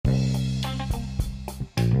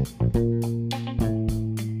Hi,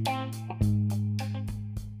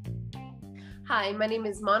 my name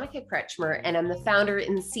is Monica Kretschmer, and I'm the founder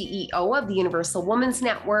and CEO of the Universal Women's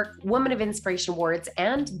Network, Women of Inspiration Awards,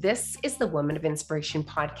 and this is the Women of Inspiration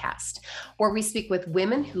podcast, where we speak with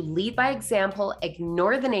women who lead by example,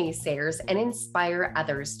 ignore the naysayers, and inspire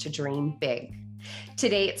others to dream big.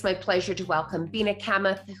 Today, it's my pleasure to welcome Beena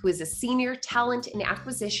Kamath, who is a Senior Talent and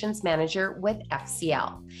Acquisitions Manager with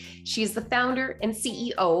FCL. She is the founder and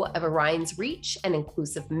CEO of Orion's Reach, an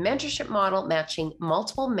inclusive mentorship model matching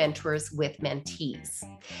multiple mentors with mentees.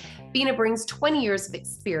 Beena brings 20 years of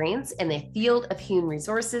experience in the field of human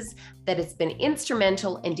resources that has been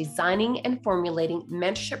instrumental in designing and formulating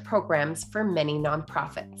mentorship programs for many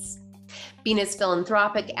nonprofits. Beena's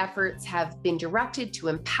philanthropic efforts have been directed to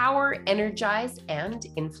empower, energize, and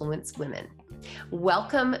influence women.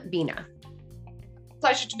 Welcome, Beena.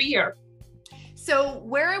 Pleasure to be here. So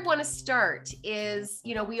where I want to start is,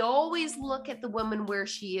 we always look at the woman where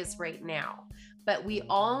she is right now, but we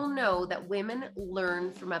all know that women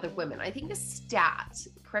learn from other women. I think a stat,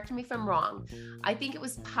 correct me if I'm wrong, I think it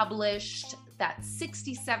was published that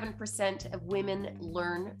 67% of women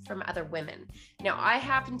learn from other women. Now, I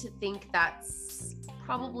happen to think that's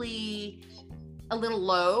probably a little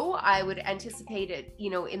low. I would anticipate it,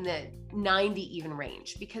 in the 90 even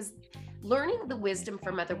range, because learning the wisdom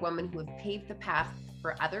from other women who have paved the path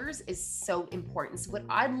for others is so important. So what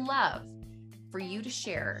I'd love for you to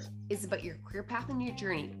share is about your career path and your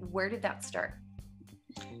journey. Where did that start?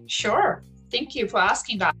 Sure. Thank you for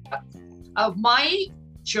asking that. My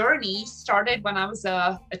journey started when I was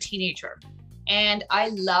a teenager, and I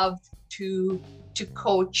loved to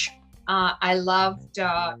coach. I loved,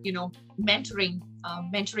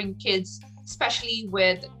 mentoring kids, especially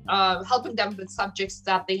with helping them with subjects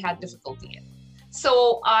that they had difficulty in.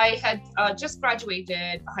 So I had just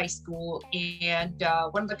graduated high school, and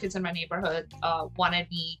one of the kids in my neighborhood wanted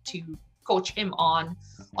me to coach him on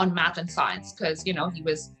math and science, because he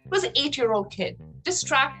was an 8-year-old kid,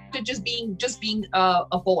 distracted, just being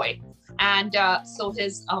a boy. And so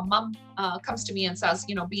his mom comes to me and says,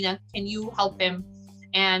 Beena, can you help him?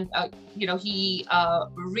 And he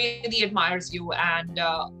really admires you, and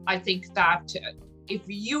I think that if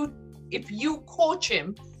you coach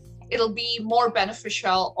him, it'll be more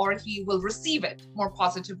beneficial, or he will receive it more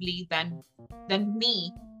positively than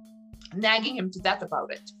me nagging him to death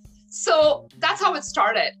about it. So that's how it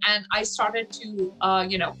started, and I started to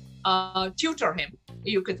tutor him,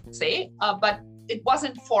 you could say, but it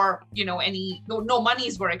wasn't for no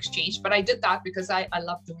monies were exchanged, but I did that because I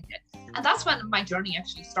love doing it. And that's when my journey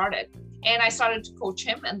actually started. And I started to coach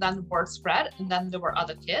him, and then the word spread, and then there were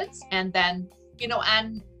other kids, and then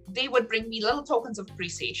and they would bring me little tokens of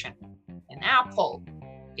appreciation: an apple,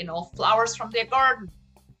 flowers from their garden,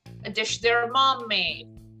 a dish their mom made,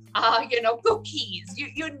 cookies,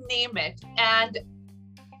 you name it. And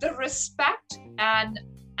the respect and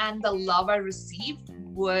the love I received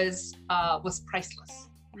was priceless.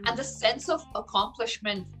 And the sense of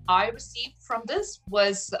accomplishment I received from this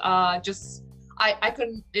was just I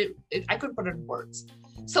couldn't put it in words.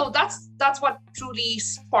 So that's what truly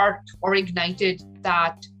sparked or ignited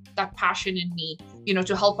that passion in me,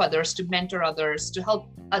 to help others, to mentor others, to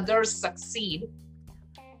help others succeed,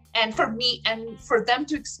 and for me and for them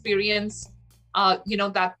to experience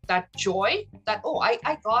that joy that,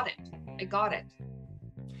 I got it.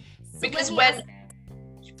 So because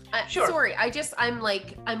sure. Sorry, I've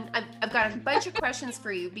got a bunch of questions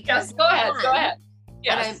for you, because yes, go ahead.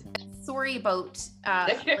 Yes. And I'm sorry about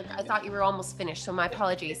I thought you were almost finished, so my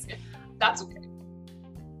apologies. That's okay.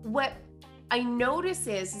 What I notice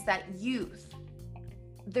is that youth,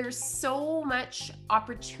 there's so much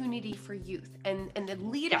opportunity for youth, and the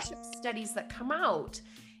leadership studies that come out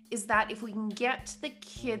is that if we can get to the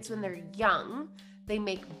kids when they're young, they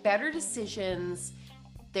make better decisions,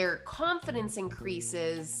 their confidence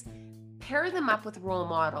increases, pair them up with role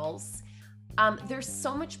models. There's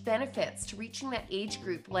so much benefits to reaching that age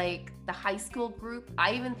group, like the high school group.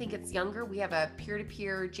 I even think it's younger. We have a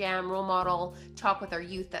peer-to-peer jam role model talk with our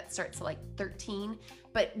youth that starts at 13.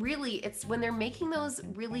 But really, it's when they're making those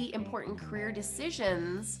really important career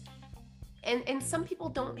decisions, and some people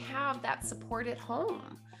don't have that support at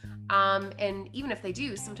home. And even if they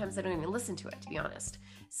do, sometimes they don't even listen to it, to be honest.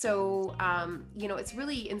 So, it's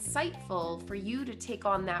really insightful for you to take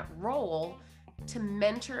on that role to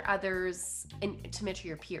mentor others and to mentor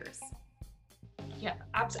your peers. Yeah,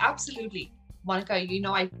 absolutely. Monica, I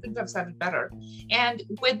couldn't have said it better. And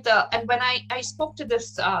when I spoke to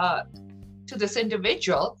this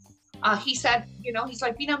individual, he said, he's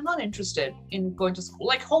like, Beena, I'm not interested in going to school.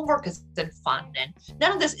 Like, homework isn't fun, and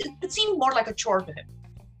none of this. It seemed more like a chore to him.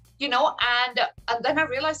 and then I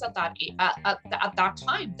realized at that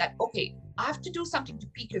time that, okay, I have to do something to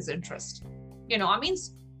pique his interest. I mean,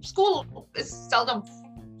 school is seldom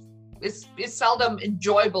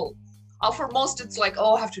enjoyable. For most, it's like,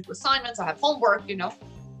 oh, I have to do assignments, I have homework, and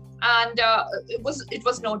it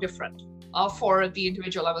was no different for the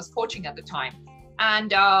individual I was coaching at the time.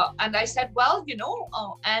 And I said, well,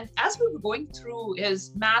 and as we were going through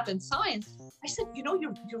his math and science, I said, you're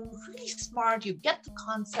really smart, you get the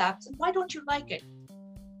concepts, and why don't you like it?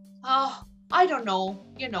 I don't know,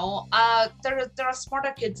 there are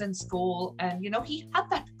smarter kids in school, and he had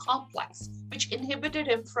that complex which inhibited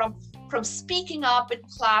him from speaking up in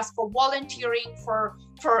class, for volunteering for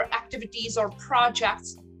activities or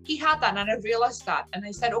projects. He had that, and I realized that, and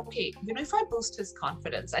I said, okay, if I boost his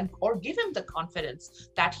confidence or give him the confidence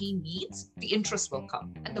that he needs, the interest will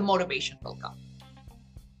come and the motivation will come.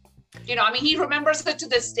 I mean, he remembers it to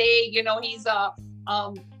this day.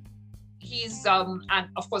 He's and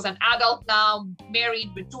of course an adult now,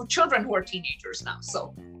 married with 2 children who are teenagers now.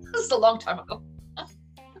 So this is a long time ago.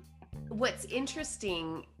 What's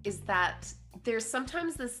interesting is that there's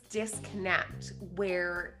sometimes this disconnect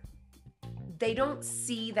where they don't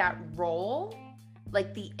see that role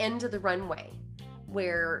like the end of the runway,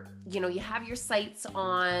 where you have your sights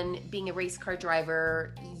on being a race car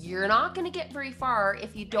driver. You're not going to get very far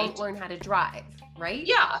if you don't learn how to drive, right?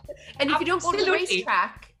 Yeah. And if you don't go to the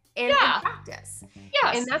racetrack and practice.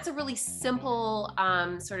 Yes. And that's a really simple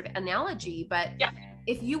sort of analogy, but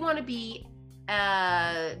if you want to be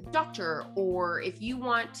a doctor, or if you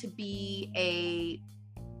want to be a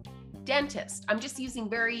dentist, I'm just using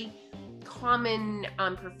very common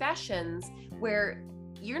professions where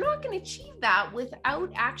you're not going to achieve that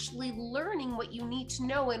without actually learning what you need to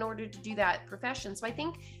know in order to do that profession. So I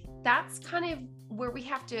think that's kind of where we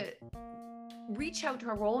have to reach out to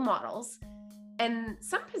our role models, and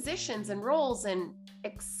some positions and roles and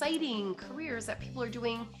exciting careers that people are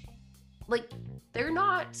doing, like, they're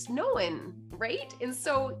not known, right? And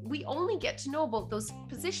so we only get to know about those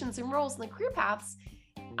positions and roles and the career paths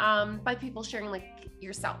by people sharing, like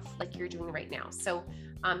yourself, like you're doing right now. So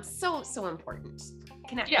so important.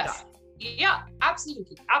 Connect. Yes. Yeah,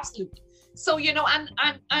 absolutely. So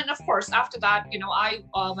and of course after that, I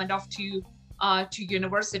went off to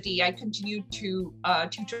university. I continued to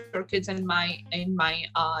tutor kids in my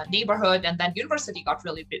neighborhood, and then university got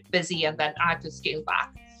really busy, and then I had to scale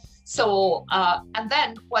back. So and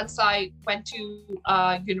then once I went to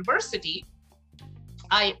university,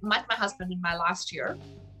 I met my husband in my last year,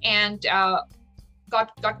 and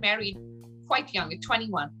got married quite young at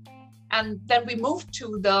 21. And then we moved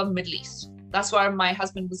to the Middle East. That's where my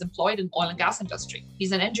husband was employed in oil and gas industry.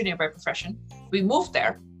 He's an engineer by profession. We moved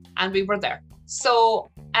there, and we were there. So,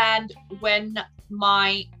 and when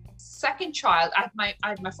my second child, I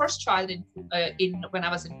had my first child in when I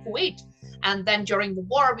was in Kuwait, and then during the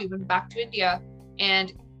war we went back to India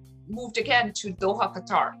and moved again to Doha,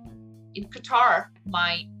 Qatar. In Qatar,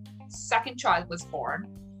 my second child was born,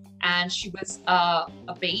 and she was a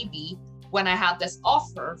baby when I had this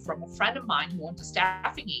offer from a friend of mine who owned a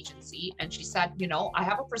staffing agency. And she said, I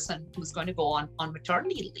have a person who's going to go on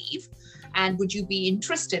maternity leave, and would you be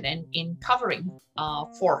interested in covering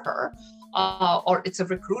for her? Or it's a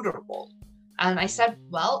recruiter role. And I said,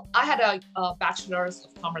 well, I had a bachelor's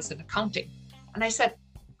of commerce in accounting. And I said,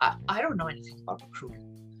 I don't know anything about recruiting.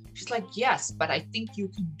 She's like, yes, but I think you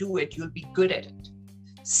can do it. You'll be good at it.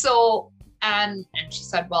 So, and she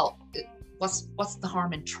said, well, what's the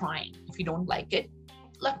harm in trying? If you don't like it,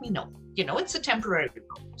 let me know. It's a temporary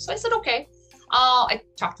role. So I said, okay. I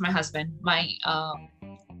talked to my husband. My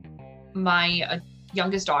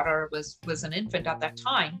youngest daughter was an infant at that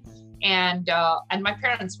time, and my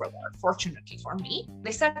parents were there. Fortunately for me,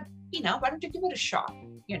 they said, why don't you give it a shot?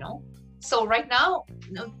 So right now,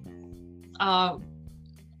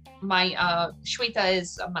 my Shweta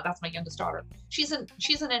is that's my youngest daughter. She's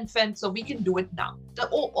an infant, so we can do it now. The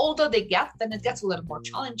older they get, then it gets a little more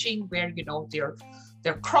challenging, where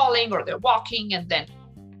they're crawling or they're walking, and then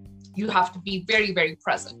you have to be very, very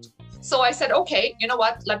present. So I said, okay, you know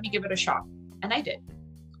what? Let me give it a shot, and I did,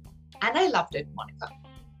 and I loved it, Monica.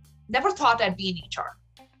 Never thought I'd be in HR.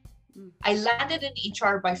 I landed in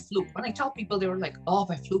HR by fluke. When I tell people, they were like, oh,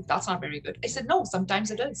 by fluke, that's not very good. I said, no,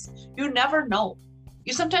 sometimes it is. You never know.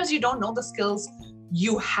 Sometimes you don't know the skills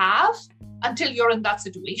you have until you're in that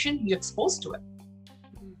situation, you're exposed to it.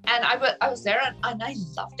 And I was there, and I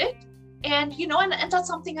loved it. And, and that's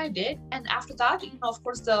something I did. And after that, of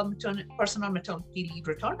course, the person on maternity leave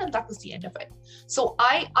returned, and that was the end of it. So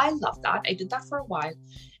I loved that. I did that for a while.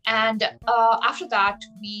 And after that,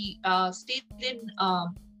 we stayed in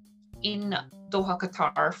in Doha,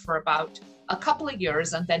 Qatar for about a couple of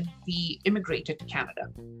years, and then we immigrated to Canada.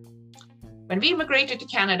 When we immigrated to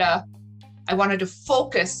Canada, I wanted to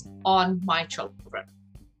focus on my children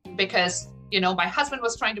because, my husband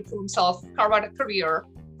was trying to prove himself, carve out a career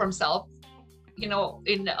for himself, in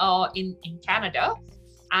Canada.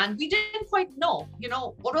 And we didn't quite know,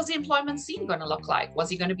 what was the employment scene going to look like? Was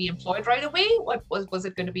he going to be employed right away? What was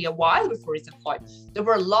it going to be a while before he's employed? There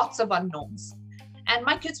were lots of unknowns. And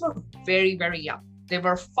my kids were very, very young. They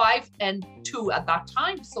were 5 and 2 at that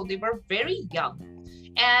time. So they were very young.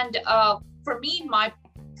 And for me, my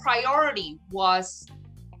priority was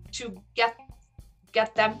to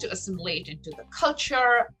get them to assimilate into the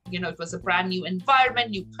culture. It was a brand new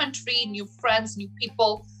environment, new country, new friends, new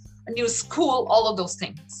people, a new school, all of those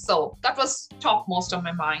things. So that was topmost on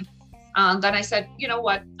my mind. And then I said, you know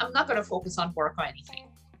what, I'm not going to focus on work or anything.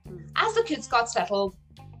 As the kids got settled,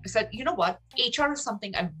 I said, you know what, HR is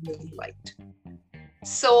something I really liked.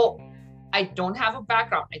 So I don't have a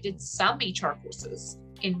background. I did some HR courses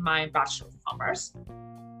in my Bachelor of Commerce,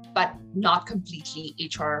 but not completely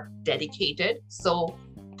HR dedicated. So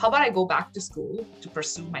how about I go back to school to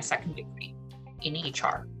pursue my second degree in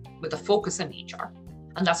HR with a focus in HR?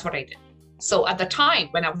 And that's what I did. So at the time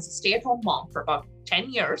when I was a stay-at-home mom for about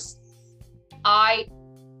 10 years, I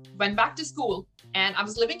went back to school, and I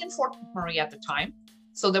was living in Fort McMurray at the time.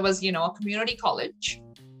 So there was, a community college,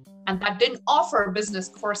 and that didn't offer business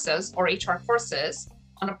courses or HR courses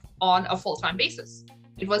on a full-time basis.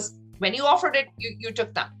 It was when you offered it, you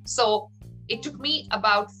took them. So it took me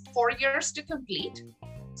about 4 years to complete.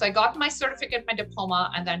 So I got my certificate, my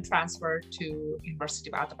diploma, and then transferred to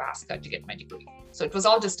University of Athabasca to get my degree. So it was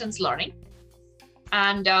all distance learning.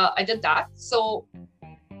 And I did that. So,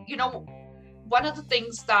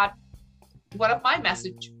 one of my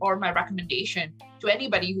message or my recommendation to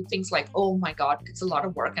anybody who thinks like, oh my God, it's a lot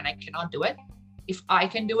of work and I cannot do it. If I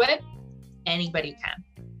can do it, anybody can.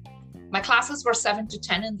 My classes were 7 to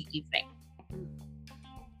 10 in the evening.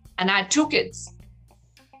 And I had 2 kids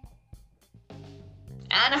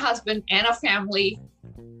and a husband and a family,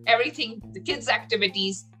 everything, the kids'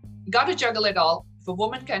 activities, you got to juggle it all. If a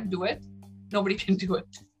woman can do it, nobody can do it.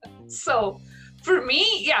 So for me,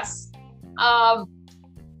 yes,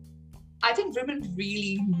 I think women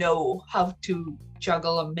really know how to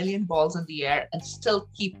juggle a million balls in the air and still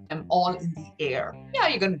keep them all in the air. Yeah,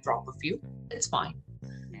 you're going to drop a few. It's fine.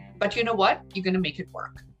 But you know what? You're going to make it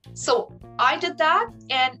work. So I did that.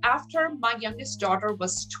 And after my youngest daughter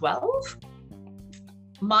was 12,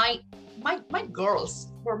 my girls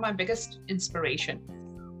were my biggest inspiration.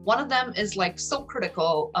 One of them is like so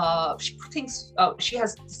critical. She thinks she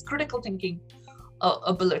has this critical thinking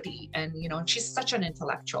ability, and she's such an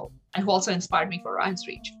intellectual, and who also inspired me for Ryan's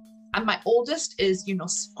Reach. And my oldest is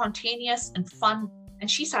spontaneous and fun. And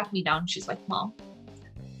she sat me down. She's like, Mom,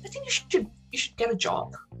 I think you should get a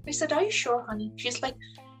job. I said, are you sure, honey? She's like,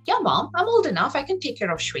 yeah, Mom, I'm old enough. I can take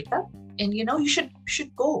care of Shweta. And you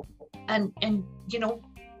should go and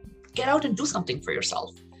get out and do something for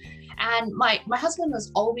yourself. And my husband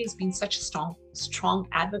has always been such a strong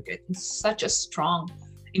advocate and such a strong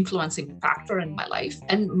influencing factor in my life.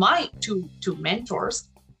 And my two mentors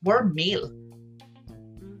were male.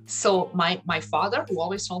 So my father, who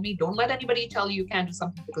always told me, don't let anybody tell you can't do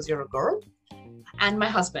something because you're a girl. And my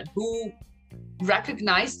husband, who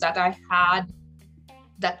recognized that I had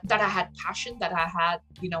passion, that I had,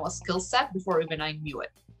 a skill set before even I knew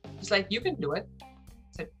it. He's like, you can do it. I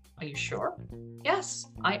said, are you sure? Yes,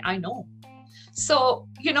 I know. So,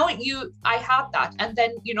 I had that. And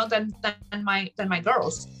then, then my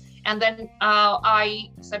girls. And then I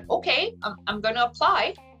said, okay, I'm going to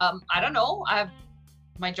apply. I don't know.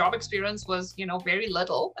 My job experience was, very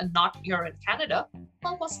little and not here in Canada.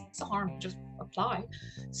 Well, what's the harm? Just apply.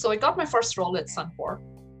 So I got my first role at Suncor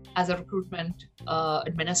as a recruitment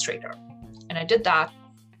administrator. And I did that,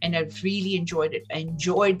 and I really enjoyed it. I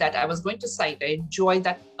enjoyed that I was going to site. I enjoyed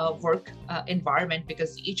that work environment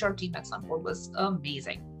because the HR team at Suncor was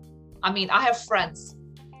amazing. I mean, I have friends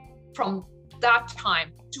from that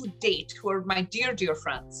time to date who are my dear, dear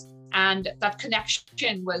friends. And that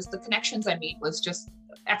the connections I made was just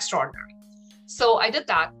extraordinary. So I did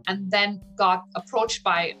that, and then got approached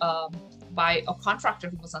by a contractor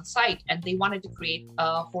who was on site, and they wanted to create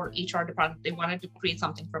a whole HR department. They wanted to create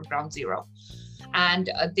something from ground zero. And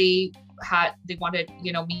they wanted,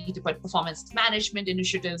 me to put performance management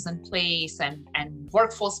initiatives in place and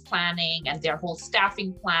workforce planning and their whole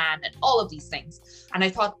staffing plan and all of these things. And I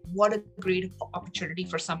thought, what a great opportunity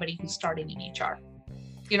for somebody who's starting in HR,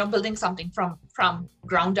 building something from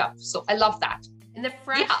ground up. So I love that. And the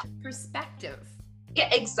fresh perspective. Yeah,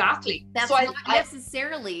 exactly. That's So not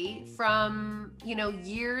necessarily from,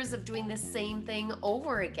 years of doing the same thing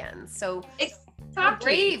over again. So how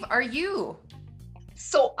brave are you?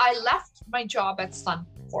 So I left my job at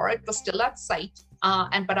Suncor. It was still at site,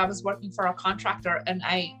 but I was working for a contractor, and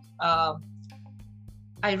I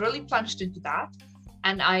really plunged into that,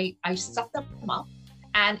 and I set them up.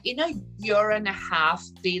 And in a year and a half,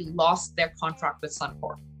 they lost their contract with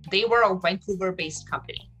Suncor. They were a Vancouver-based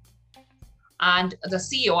company. And the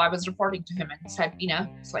CEO, I was reporting to him and said,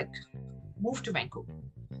 it's like, move to Vancouver.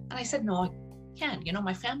 And I said, no, I can't.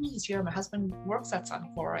 My family is here. My husband works at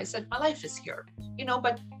Suncor. I said, my life is here,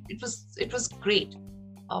 but it was great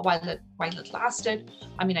while it lasted.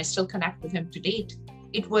 I mean, I still connect with him to date.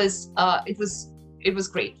 It was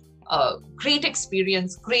great. Great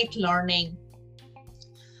experience, great learning.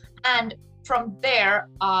 And from there,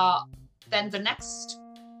 then the next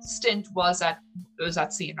stint was at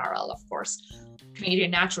CNRL, of course,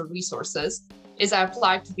 Canadian Natural Resources. I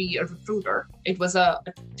applied to be a recruiter. It was a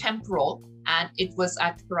temp role, and it was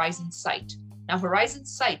at Horizon Site. Now, Horizon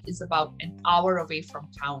Site is about an hour away from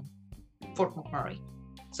town, Fort McMurray.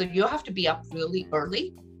 So you have to be up really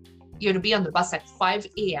early. You have to be on the bus at 5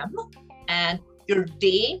 a.m. and your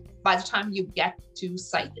day, by the time you get to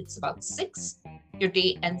site, it's about 6. Your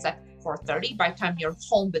day ends at 4:30. By the time you're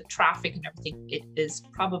home with traffic and everything, it is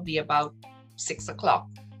probably about 6 o'clock.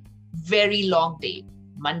 Very long day,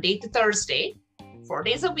 Monday to Thursday, 4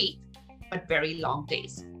 days a week, but very long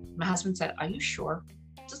days. My husband said, "Are you sure?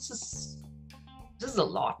 This is a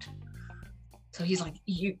lot." So he's like,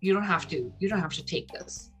 "You don't have to take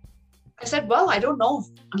this." I said, "Well, I don't know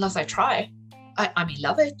unless I try. I may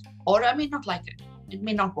love it, or I may not like it. It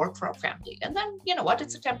may not work for our family. And then, you know what?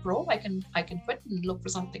 It's a temp role. I can quit and look for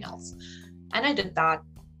something else." And I did that.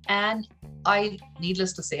 And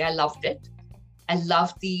needless to say, I loved it. I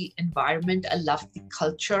loved the environment. I loved the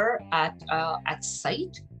culture at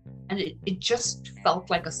site. And it just felt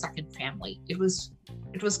like a second family. It was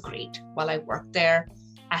great while I worked there.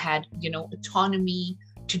 I had, autonomy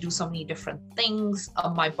to do so many different things.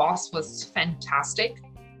 My boss was fantastic.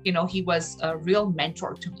 He was a real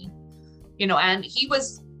mentor to me. And he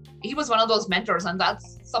was one of those mentors, and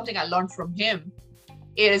that's something I learned from him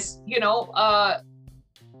is,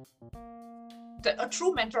 a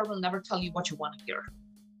true mentor will never tell you what you want to hear.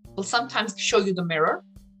 Will sometimes show you the mirror,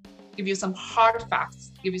 give you some hard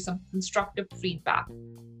facts, give you some constructive feedback.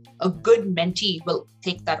 A good mentee will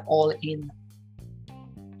take that all in.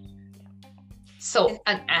 So,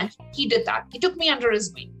 and he did that. He took me under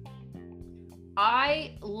his wing.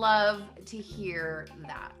 I love to hear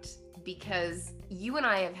that, because you and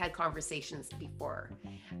I have had conversations before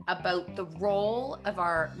about the role of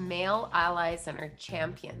our male allies and our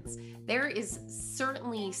champions. There is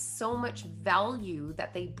certainly so much value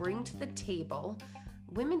that they bring to the table.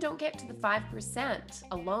 Women don't get to the 5%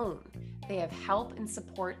 alone. They have help and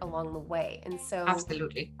support along the way. And so,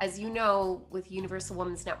 absolutely, as you know, with Universal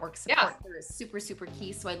Women's Network support, there is super, super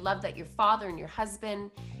key. So I love that your father and your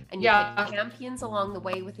husband and you had champions along the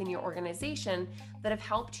way within your organization that have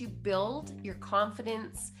helped you build your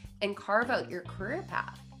confidence and carve out your career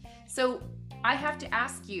path. So I have to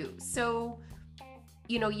ask you,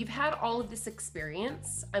 you've had all of this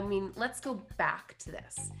experience. I mean, let's go back to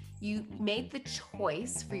this. You made the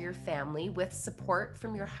choice for your family with support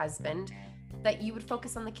from your husband that you would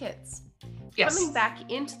focus on the kids. Yes. Coming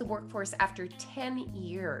back into the workforce after 10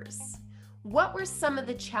 years, what were some of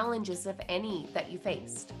the challenges, if any, that you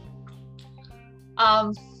faced?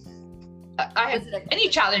 I have many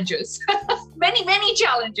challenges, many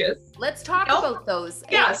challenges. Let's talk about those.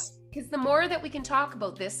 Yes. Because the more that we can talk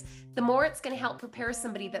about this, the more it's going to help prepare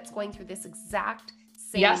somebody that's going through this exact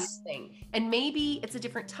same thing. And maybe it's a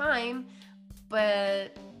different time,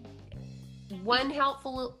 but one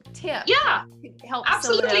helpful tip could help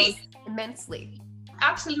someone else immensely.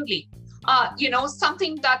 Absolutely.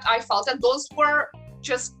 Something that I felt, and those were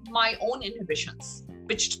just my own inhibitions,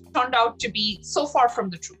 which turned out to be so far from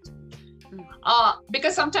the truth.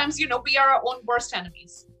 Because sometimes, we are our own worst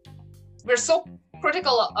enemies. We're so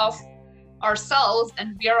critical of ourselves,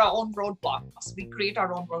 and we are our own roadblocks. We create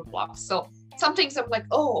our own roadblocks. So some things I'm like,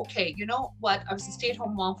 oh, okay, you know what? I was a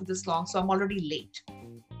stay-at-home mom for this long, so I'm already late.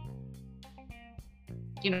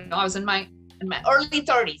 I was in my early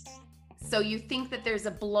 30s. So you think that there's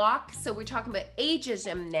a block. So we're talking about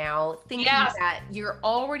ageism now, thinking that you're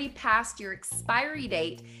already past your expiry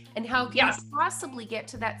date, and how can you possibly get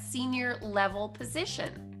to that senior level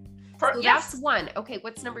position? That's one. Okay,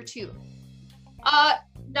 what's number 2?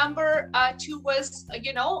 Number 2 was,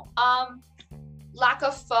 lack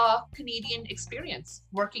of Canadian experience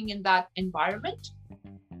working in that environment.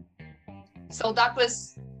 So that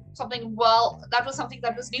was something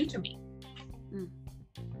that was new to me. Mm.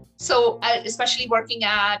 So especially working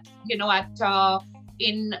at, so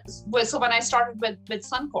when I started with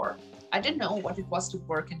Suncor, I didn't know what it was to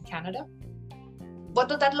work in Canada. What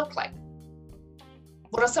did that look like?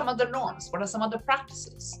 What are some of the norms? What are some of the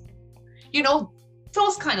practices?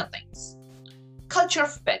 Those kind of things. Culture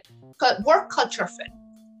fit, work culture fit.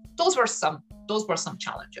 Those were some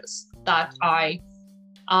challenges that I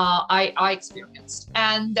experienced.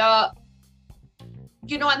 And and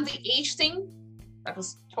the age thing, that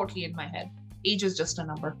was totally in my head. Age is just a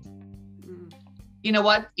number. Mm. You know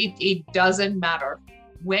what? It doesn't matter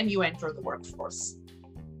when you enter the workforce.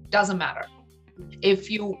 Doesn't matter. If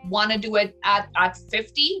you want to do it at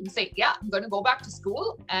 50 and say, yeah, I'm going to go back to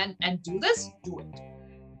school and do this, do it.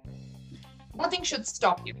 Nothing should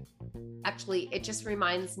stop you. Actually, it just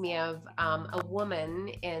reminds me of a woman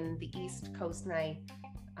in the East Coast, and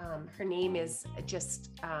her name is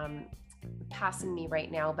just passing me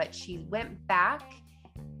right now, but she went back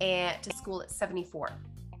to school at 74.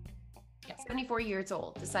 Yeah. 74 years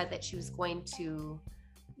old, decided that she was going to,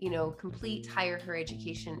 complete her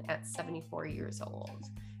education at 74 years old.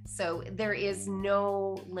 So there is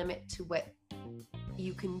no limit to what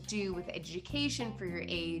you can do with education for your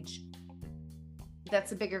age.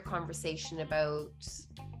 That's a bigger conversation about,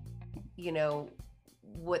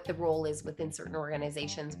 what the role is within certain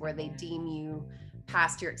organizations where they deem you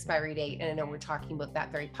past your expiry date. And I know we're talking about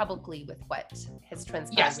that very publicly with what has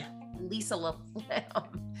transpired. Yes. With Lisa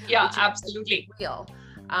LaFlamme. Yeah, absolutely. Real.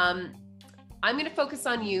 I'm going to focus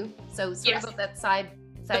on you. So sorry Yes. about that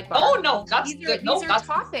sidebar. Oh no, that's These good. are No, that's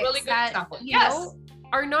topics a really good that, example. you Yes. know,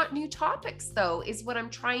 are not new topics, though, is what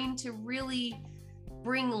I'm trying to really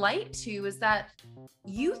bring light to, is that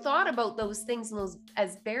you thought about those things and those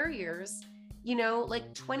as barriers,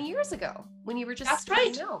 like 20 years ago when you were just That's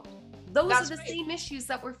starting right. out. Those That's are the right. same issues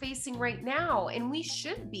that we're facing right now, and we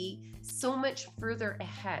should be so much further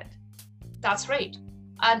ahead. That's right.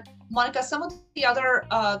 And Monica, some of the other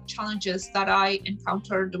challenges that I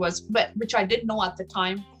encountered which I didn't know at the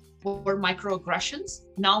time, were microaggressions.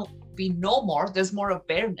 Now we know more. There's more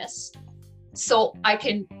awareness, so I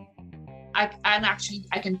can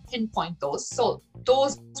pinpoint those. So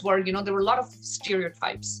those were, there were a lot of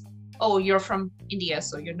stereotypes. Oh, you're from India,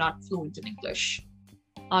 so you're not fluent in English.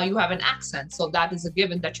 You have an accent, so that is a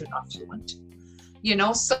given that you're not fluent.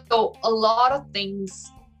 So a lot of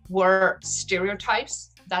things were stereotypes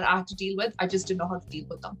that I had to deal with. I just didn't know how to deal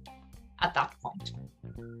with them at that point.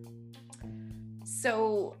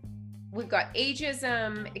 So we've got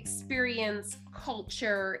ageism, experience,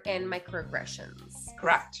 culture, and microaggressions.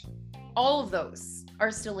 Correct. All of those are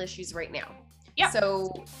still issues right now. Yeah.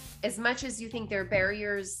 So as much as you think they're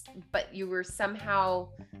barriers, but you were somehow,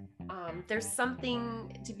 there's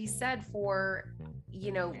something to be said for,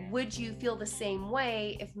 would you feel the same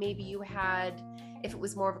way if maybe if it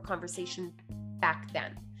was more of a conversation back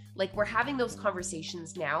then? Like, we're having those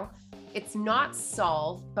conversations now. It's not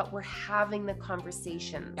solved, but we're having the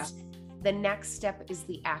conversations. Yeah. The next step is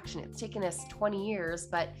the action. It's taken us 20 years,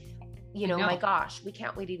 but know. my gosh, we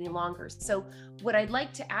can't wait any longer. So what I'd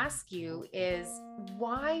like to ask you is,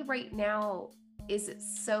 why right now is it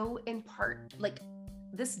so in part, like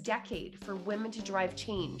this decade, for women to drive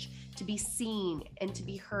change, to be seen and to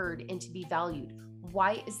be heard and to be valued?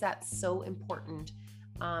 Why is that so important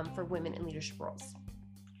for women in leadership roles?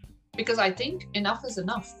 Because I think enough is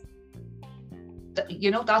enough.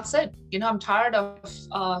 That's it. I'm tired of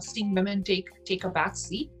seeing women take a back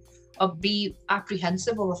seat, be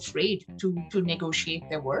apprehensive or afraid to negotiate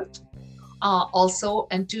their worth, also,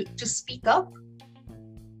 and to speak up.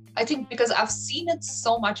 I think because I've seen it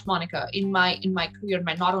so much, Monica, in my career,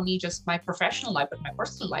 not only just my professional life, but my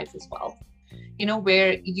personal life as well.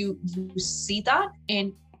 Where you see that,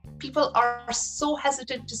 and people are so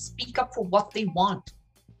hesitant to speak up for what they want,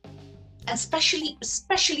 and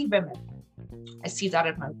especially women. I see that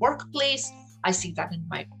in my workplace. I see that in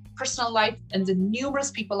my personal life and the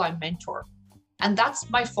numerous people I mentor. And that's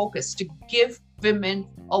my focus, to give women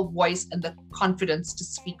a voice and the confidence to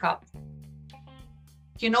speak up.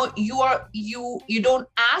 You don't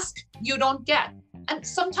ask, you don't get. And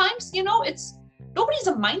sometimes, nobody's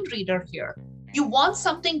a mind reader here. You want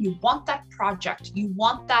something, you want that project, you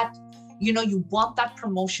want that, you want that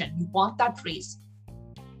promotion, you want that raise.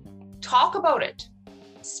 Talk about it.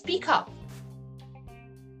 Speak up.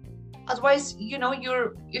 Otherwise,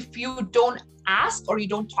 if you don't ask or you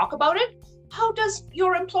don't talk about it, how does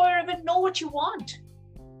your employer even know what you want?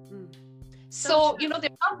 So they're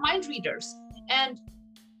not mind readers. And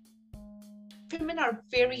women are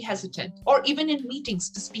very hesitant, or even in meetings,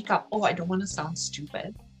 to speak up. Oh, I don't want to sound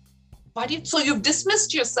stupid. Why do you, so you've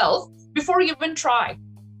dismissed yourself before you even try.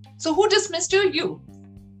 So who dismissed you? You.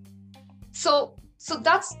 So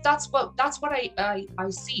that's what I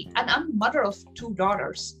see. And I'm a mother of 2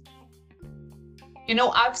 daughters.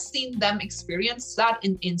 I've seen them experience that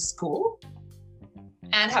in school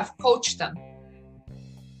and have coached them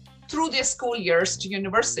through their school years to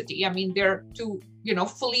university. I mean, they're 2,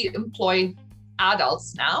 fully employed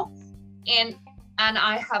adults now. And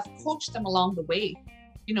I have coached them along the way,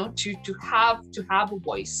 to have a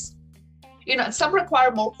voice. Some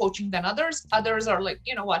require more coaching than others. Others are like,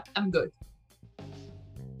 you know what, I'm good.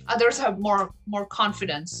 Others have more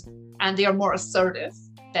confidence and they are more assertive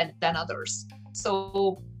than others.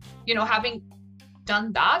 So, having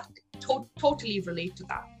done that, totally relate to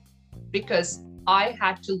that, because I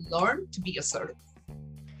had to learn to be assertive.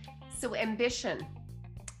 So ambition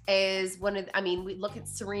is we look at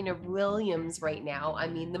Serena Williams right now. I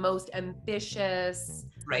mean, the most ambitious,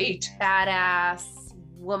 right, badass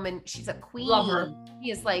woman. She's a queen. Love her.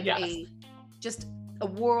 She is like just a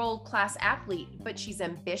world-class athlete, but she's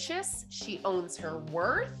ambitious. She owns her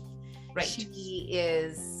worth. Right.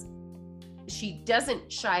 She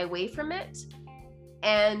doesn't shy away from it.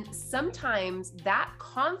 And sometimes that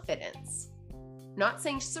confidence, not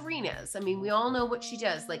saying Serena's, we all know what she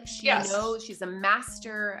does. Like she knows she's a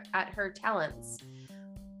master at her talents,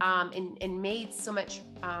 and made so much,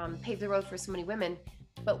 paved the road for so many women.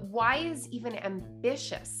 But why is even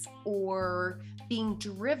ambitious or being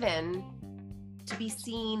driven to be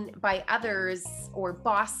seen by others, or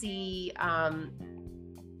bossy,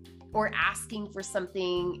 or asking for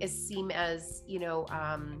something seem as,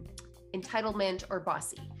 entitlement or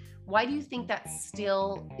bossy? Why do you think that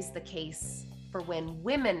still is the case for when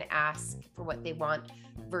women ask for what they want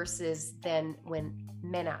versus then when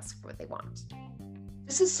men ask for what they want?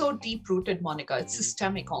 This is so deep-rooted, Monica. It's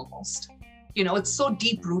systemic almost. It's so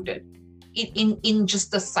deep-rooted in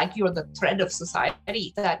just the psyche or the thread of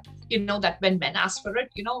society that, that when men ask for it,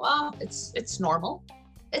 it's normal.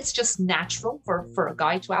 It's just natural for a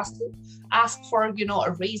guy to ask for,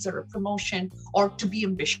 a raise or a promotion, or to be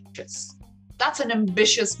ambitious. That's an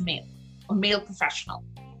ambitious male, a male professional.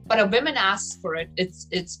 But a woman asks for it,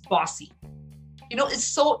 it's bossy.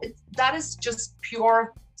 That is just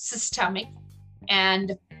pure systemic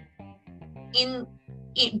and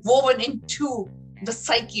woven into the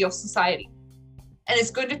psyche of society. And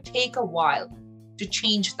it's going to take a while to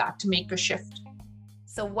change that, to make a shift.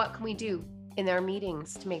 So what can we do in our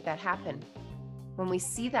meetings to make that happen? When we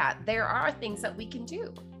see that, there are things that we can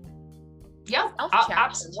do. Yeah,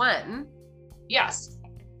 absolutely. One. Yes,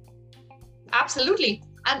 absolutely.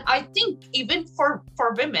 And I think even for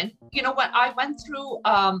women, when I went through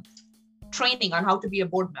training on how to be a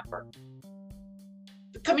board member,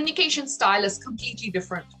 the communication style is completely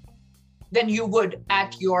different than you would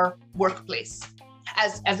at your workplace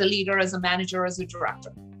as a leader, as a manager, as a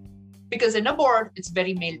director. Because in a board, it's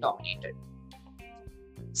very male dominated.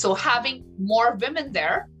 So having more women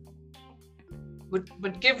there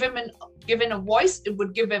would give women, given a voice, it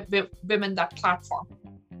would give women that platform.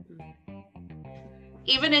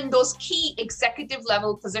 Even in those key executive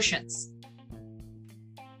level positions,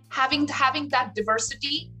 having that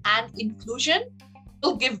diversity and inclusion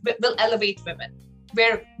will elevate women,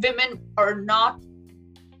 where women are not,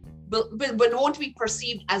 won't be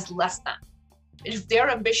perceived as less than. If they're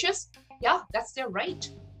ambitious, yeah, that's their right.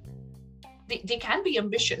 They can be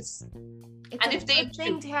ambitious. It's a good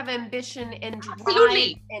thing to have ambition and drive,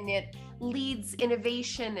 absolutely. And it leads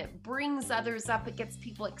innovation. It brings others up. It gets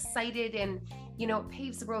people excited, and it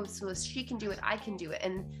paves the road so she can do it, I can do it.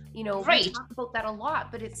 And right. We talk about that a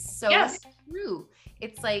lot, but it's so true.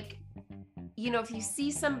 It's like, if you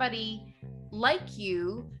see somebody like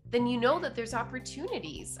you, then that there's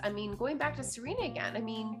opportunities. Going back to Serena again,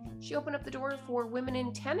 she opened up the door for women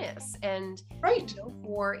in tennis, and right.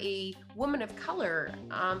 For a woman of color,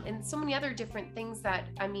 and so many other different things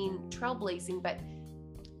that, trailblazing, but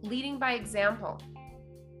leading by example.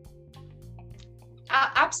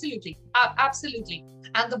 Absolutely. Absolutely.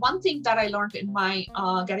 And the one thing that I learned in my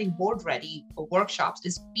getting board ready workshops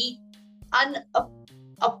is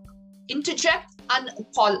interject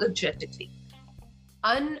unapologetically.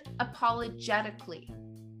 Unapologetically.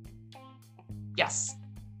 Yes.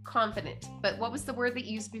 Confident. But what was the word that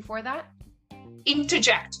you used before that?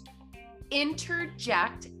 Interject.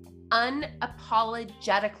 Interject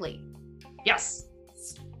unapologetically. Yes.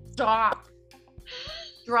 Stop.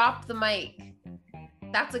 Drop the mic.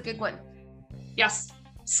 That's a good one. Yes.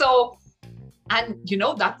 So, and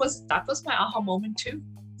that was my aha moment too.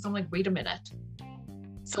 So I'm like, wait a minute.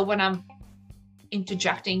 So when I'm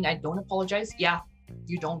interjecting, I don't apologize. Yeah,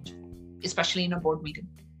 you don't, especially in a board meeting.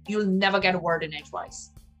 you'll never get a word in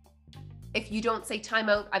edgewise. If you don't say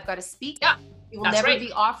timeout, I've got to speak. Yeah, you will that's never right.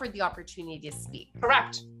 be offered the opportunity to speak.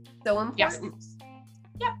 Correct. So important. Yes.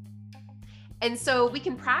 Yeah. And so we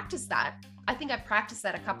can practice that. I think I've practiced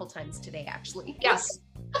that a couple times today, actually. Yes.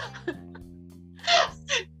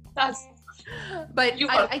 That's. But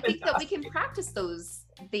I think that we can practice those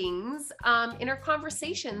things in our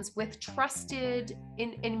conversations with trusted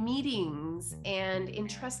in meetings and in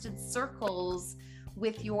trusted circles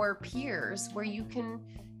with your peers, where you can,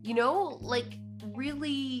 like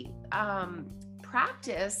really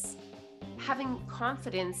practice having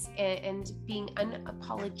confidence and being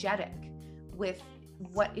unapologetic with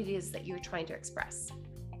what it is that you're trying to express.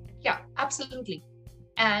 Yeah, absolutely.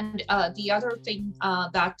 And the other thing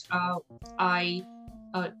that I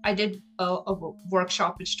did a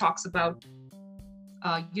workshop which talks about,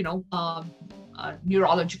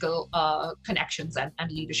 neurological connections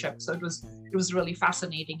and leadership. So it was really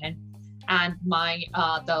fascinating. And my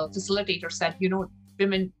the facilitator said,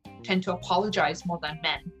 women tend to apologize more than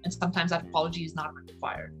men, and sometimes that apology is not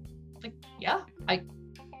required. Like, yeah, I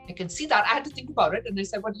can see that. I had to think about it, and I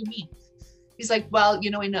said, what do you mean? He's like, well,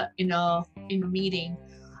 in a meeting,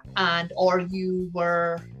 or you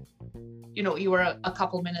were a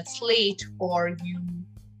couple minutes late, or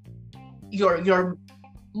your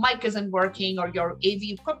mic isn't working, or your AV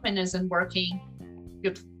equipment isn't working,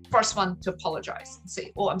 you're the first one to apologize and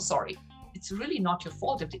say, oh, I'm sorry. It's really not your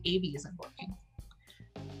fault if the AV isn't working.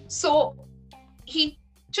 So he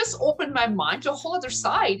just opened my mind to a whole other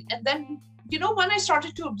side. And then, when I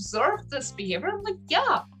started to observe this behavior, I'm like,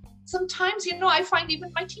 yeah, sometimes, I find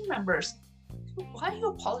even my team members, why are you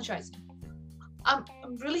apologizing? I'm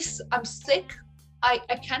sick. I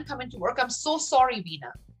can't come into work. I'm so sorry,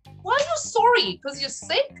 Veena. Why are you sorry? Because you're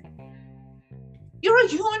sick? You're a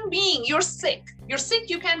human being. You're sick. You're sick.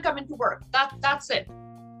 You can't come into work. That's it.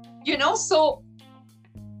 So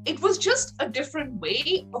it was just a different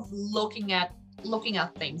way of looking at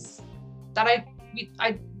things that I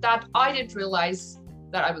didn't realize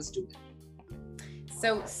that I was doing.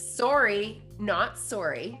 So sorry, not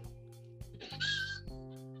sorry.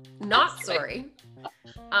 Not sorry.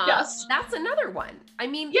 Yes. That's another one. I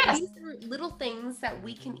mean, yes. These are little things that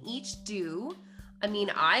we can each do. I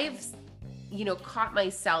mean, I've, caught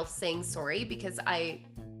myself saying sorry because I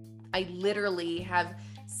literally have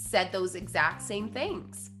said those exact same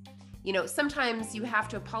things. Sometimes you have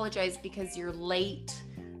to apologize because you're late,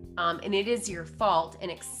 and it is your fault, and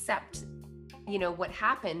accept, what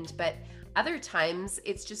happened. But other times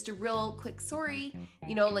it's just a real quick sorry,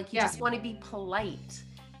 like you just want to be polite.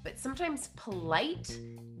 But sometimes polite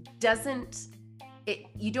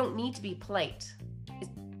you don't need to be polite.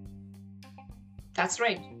 That's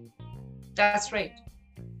right. That's right.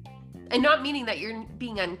 And not meaning that you're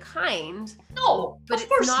being unkind. No, but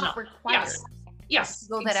it's not required. Yes. To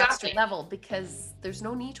go that extra level, because there's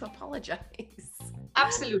no need to apologize.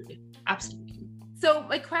 Absolutely. So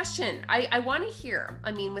my question, I want to hear,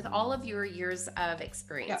 with all of your years of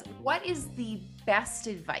experience, what is the best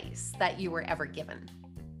advice that you were ever given?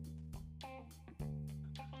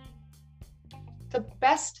 The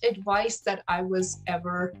best advice that I was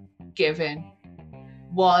ever given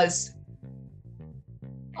was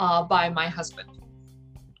by my husband.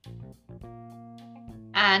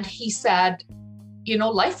 And he said,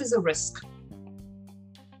 life is a risk.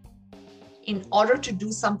 In order to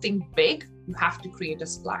do something big, you have to create a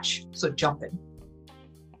splash. So jump in.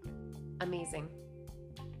 Amazing.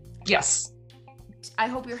 Yes. I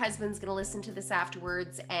hope your husband's going to listen to this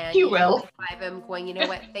afterwards, and he will. Him going, you know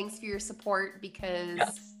what? Thanks for your support,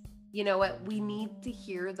 because you know what? We need to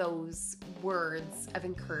hear those words of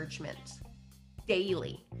encouragement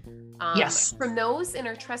daily. From those in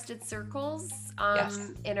our trusted circles,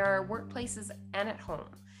 in our workplaces and at home.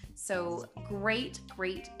 So great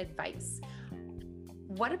advice.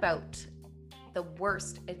 What about the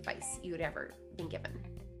worst advice you had ever been given?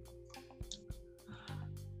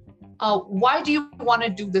 Why do you want to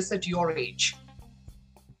do this at your age?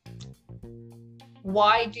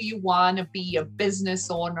 Why do you want to be a business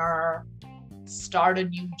owner, start a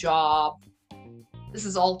new job? This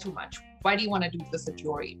is all too much. Why do you want to do this at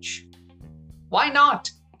your age? Why not?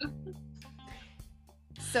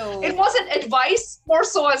 So it wasn't advice, more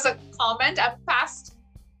so as a comment. I'm past,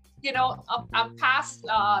 I'm past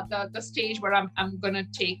the stage where I'm gonna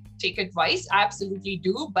take advice. I absolutely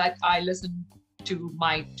do, but I listen to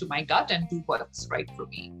my gut and do what's right for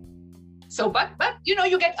me. So, but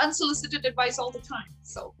you get unsolicited advice all the time.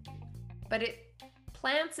 So, but it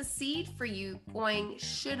plants a seed for you going,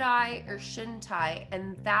 should I or shouldn't I?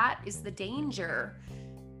 And that is the danger.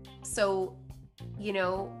 So,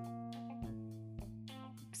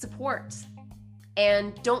 support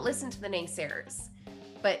and don't listen to the naysayers.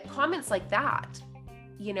 But comments like that,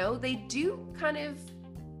 you know, they do kind of,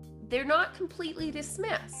 they're not completely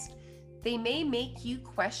dismissed. They may make you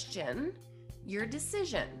question your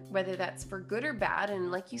decision, whether that's for good or bad.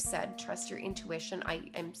 And like you said, trust your intuition. I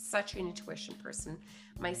am such an intuition person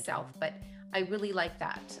myself, but I really like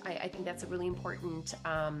that. I think that's a really important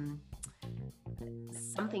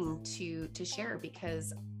something to share,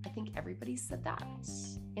 because I think everybody said that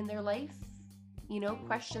in their life, you know,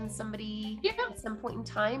 question somebody at some point in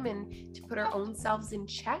time, and to put our own selves in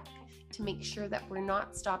check to make sure that we're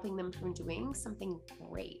not stopping them from doing something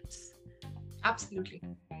great. Absolutely.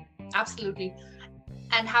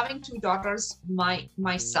 And having two daughters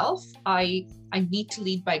myself, I need to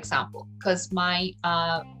lead by example, because my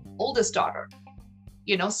oldest daughter,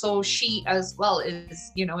 you know, so she as well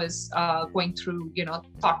is going through, you know,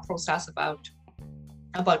 thought process about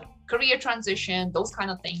career transition, those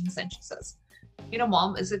kind of things. And she says, you know,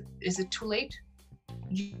 Mom, is it too late?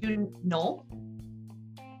 You know,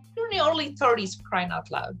 you're in the early 30s, crying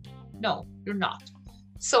out loud. No, you're not.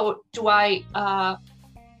 So do I,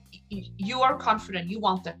 you are confident, you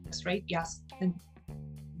want this, right? Yes, then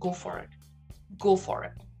go for it.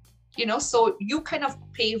 You know, so you kind of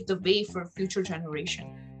pave the way for future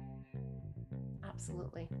generation.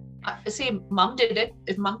 Absolutely. I say, Mom did it.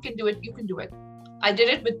 If Mom can do it, you can do it. I did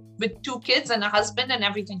it with 2 kids and a husband and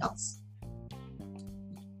everything else.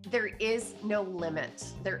 There is no limit.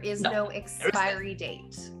 There is no expiry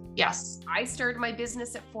date. Yes. I started my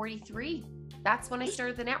business at 43. That's when I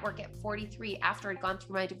started the network, at 43, after I'd gone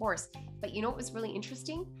through my divorce. But you know what was really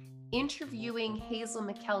interesting? Interviewing Hazel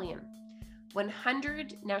McKellion.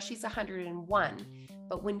 100, now she's 101,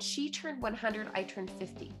 but when she turned 100, I turned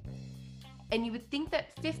 50. And you would think that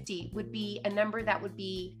 50 would be a number that would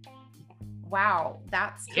be, wow,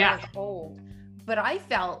 that's kind of old. But I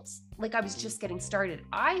felt like I was just getting started.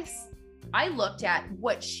 I looked at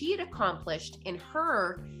what she had accomplished in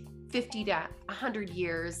her 50 to 100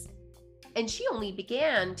 years, and she only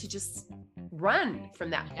began to just run from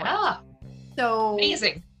that point. Yeah. So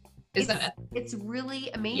amazing, isn't it? It's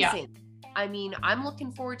really amazing. Yeah. I mean, I'm looking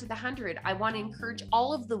forward to the 100. I want to encourage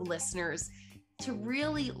all of the listeners to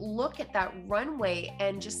really look at that runway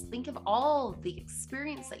and just think of all the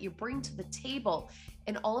experience that you bring to the table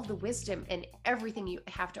and all of the wisdom and everything you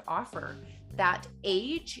have to offer. That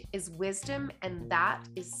age is wisdom, and that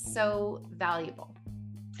is so valuable.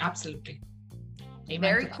 Absolutely. Amen.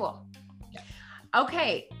 Very cool. Yeah.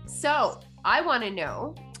 Okay, so I want to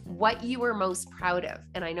know what you were most proud of.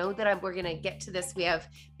 And I know that we're going to get to this.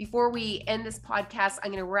 Before we end this podcast,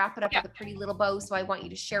 I'm going to wrap it up with a pretty little bow. So I want you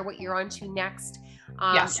to share what you're on to next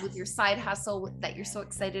with your side hustle that you're so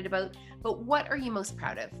excited about. But what are you most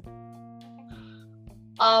proud of?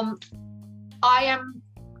 I am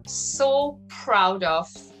so proud of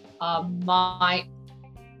my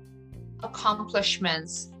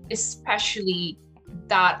accomplishments, especially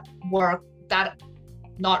that work that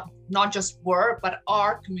not just were, but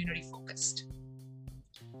are community focused.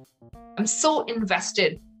 I'm so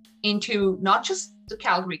invested into not just the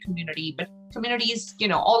Calgary community, but communities, you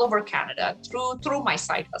know, all over Canada through my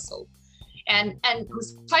side hustle. And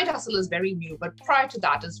side hustle is very new, but prior to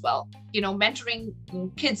that as well, you know, mentoring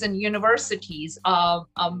kids in universities,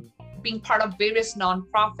 being part of various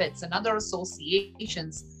nonprofits and other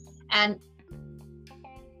associations, and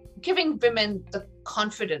giving women the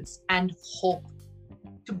confidence and hope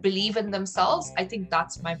to believe in themselves. I think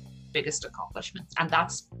that's my biggest accomplishment, and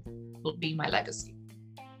will be my legacy.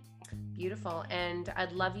 Beautiful. And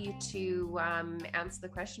I'd love you to answer the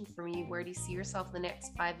question for me. Where do you see yourself in the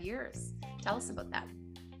next 5 years? Tell us about that.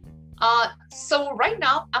 So right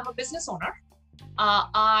now I'm a business owner.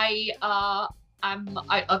 I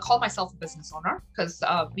call myself a business owner because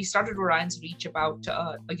we started Orion's Reach about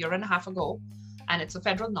a year and a half ago. And it's a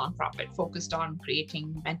federal nonprofit focused on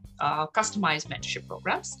creating customized mentorship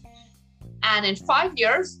programs. And in 5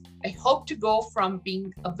 years, I hope to go from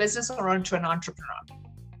being a business owner to an entrepreneur,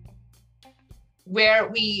 where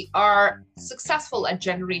we are successful at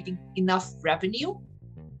generating enough revenue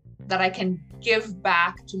that I can give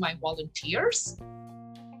back to my volunteers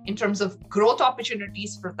in terms of growth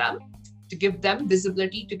opportunities for them, to give them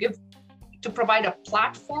visibility, to provide a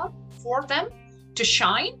platform for them to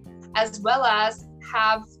shine, as well as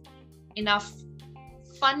have enough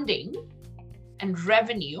funding and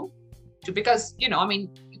revenue because, you know, I mean,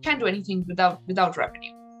 you can't do anything without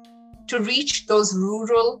revenue, to reach those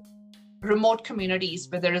rural, remote communities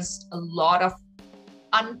where there is a lot of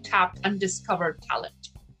untapped, undiscovered talent.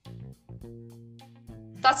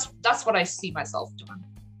 That's what I see myself doing.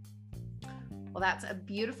 Well, that's a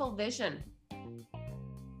beautiful vision.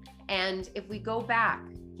 And if we go back,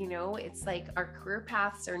 you know, it's like our career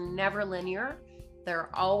paths are never linear. They're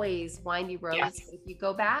always windy roads. Yes. But if you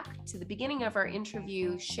go back to the beginning of our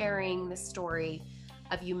interview, sharing the story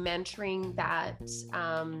of you mentoring that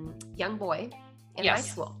young boy in high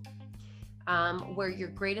school, where your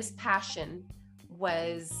greatest passion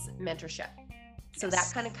was mentorship. So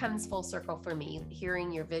that kind of comes full circle for me,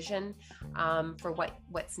 hearing your vision for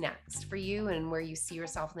what's next for you and where you see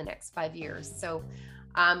yourself in the next 5 years. So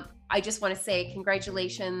I just want to say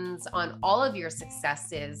congratulations on all of your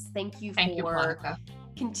successes. Thank you for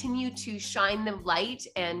continue to shine the light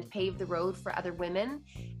and pave the road for other women,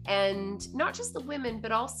 and not just the women,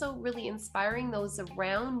 but also really inspiring those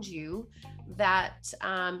around you that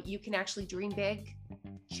you can actually dream big,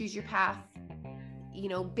 choose your path, you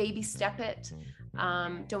know, baby step it.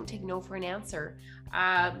 Don't take no for an answer.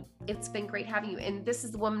 It's been great having you. And this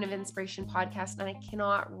is the Woman of Inspiration podcast, and I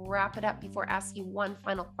cannot wrap it up before asking one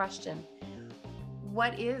final question.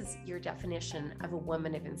 What is your definition of a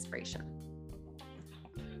woman of inspiration?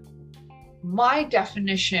 My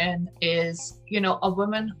definition is, you know, a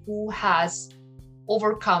woman who has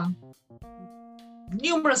overcome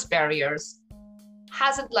numerous barriers,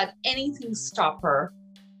 hasn't let anything stop her,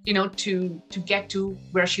 you know, to get to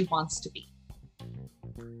where she wants to be.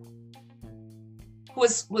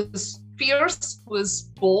 Was fierce, was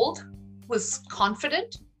bold, was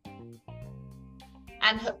confident,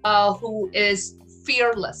 and who is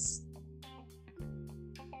fearless.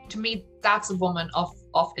 To me, that's a woman of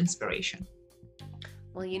inspiration.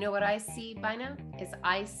 Well, you know what I see, Bina, is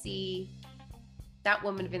I see that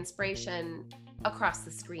woman of inspiration across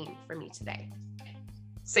the screen for me today.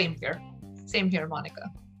 Same here,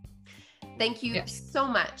 Monica. Thank you so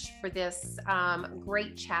much for this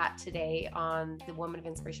great chat today on the Woman of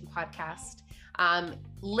Inspiration podcast.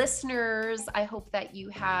 Listeners, I hope that you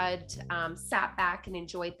had sat back and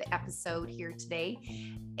enjoyed the episode here today.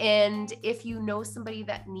 And if you know somebody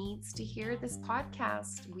that needs to hear this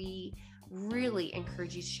podcast, we really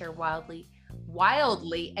encourage you to share wildly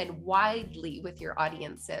and widely with your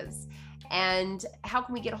audiences. And how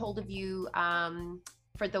can we get a hold of you?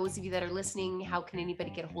 For those of you that are listening, how can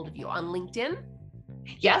anybody get a hold of you? On LinkedIn?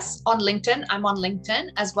 Yes, on LinkedIn. I'm on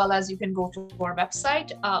LinkedIn, as well as you can go to our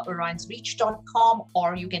website, orionsreach.com,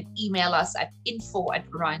 or you can email us at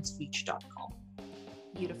info@orionsreach.com.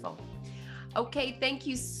 Beautiful. Okay, thank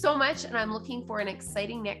you so much. And I'm looking for an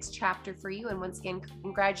exciting next chapter for you. And once again,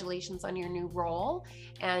 congratulations on your new role.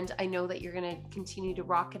 And I know that you're going to continue to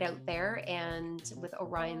rock it out there and with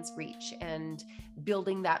Orion's Reach and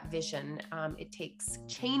building that vision. It takes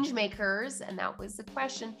change makers, and that was the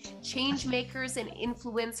question, change makers and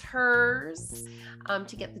influencers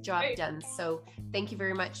to get the job done. So thank you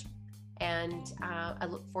very much. And I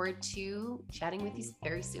look forward to chatting with you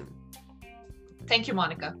very soon. Thank you,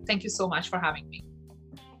 Monica. Thank you so much for having me.